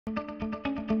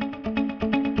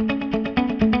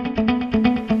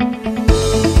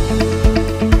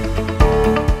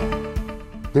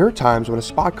There are times when a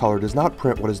spot color does not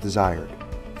print what is desired.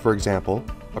 For example,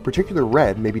 a particular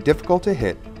red may be difficult to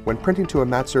hit when printing to a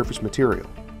matte surface material.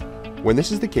 When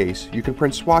this is the case, you can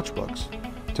print swatch books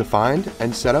to find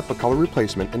and set up a color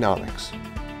replacement in Onyx.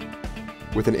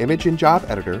 With an image in Job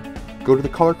Editor, go to the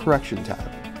Color Correction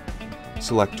tab.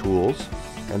 Select Tools,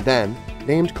 and then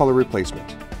Named Color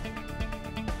Replacement.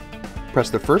 Press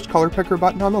the first color picker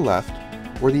button on the left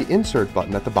or the Insert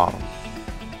button at the bottom.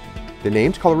 The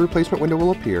Named Color Replacement window will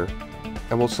appear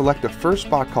and will select the first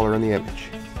spot color in the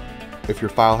image. If your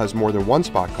file has more than one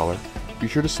spot color, be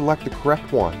sure to select the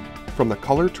correct one from the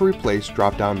Color to Replace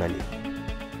drop-down menu.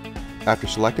 After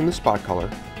selecting the spot color,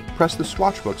 press the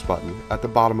Swatchbooks button at the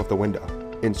bottom of the window.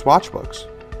 In Swatchbooks,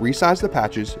 resize the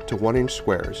patches to 1-inch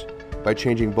squares by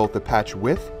changing both the patch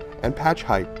width and patch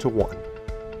height to 1.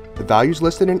 The values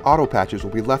listed in Auto Patches will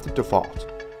be left at default.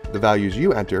 The values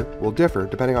you enter will differ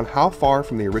depending on how far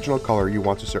from the original color you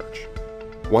want to search.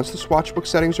 Once the Swatchbook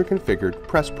settings are configured,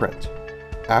 press Print.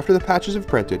 After the patches have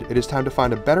printed, it is time to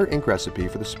find a better ink recipe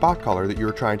for the spot color that you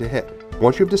are trying to hit.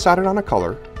 Once you have decided on a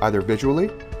color, either visually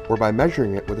or by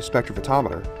measuring it with a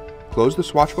spectrophotometer, close the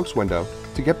Swatchbooks window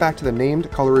to get back to the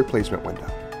Named Color Replacement window.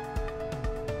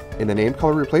 In the Named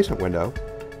Color Replacement window,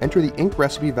 enter the ink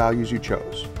recipe values you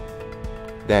chose.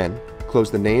 Then,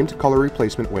 close the Named Color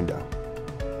Replacement window.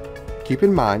 Keep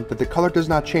in mind that the color does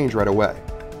not change right away.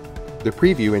 The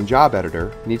preview in Job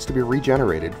Editor needs to be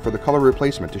regenerated for the color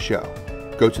replacement to show.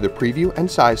 Go to the Preview and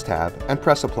Size tab and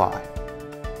press Apply.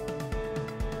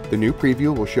 The new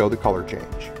preview will show the color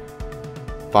change.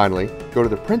 Finally, go to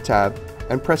the Print tab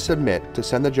and press Submit to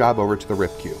send the job over to the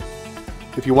RIP queue.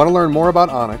 If you want to learn more about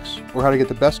Onyx or how to get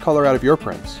the best color out of your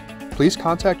prints, please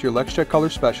contact your LexCheck Color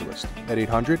Specialist at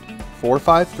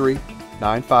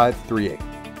 800-453-9538.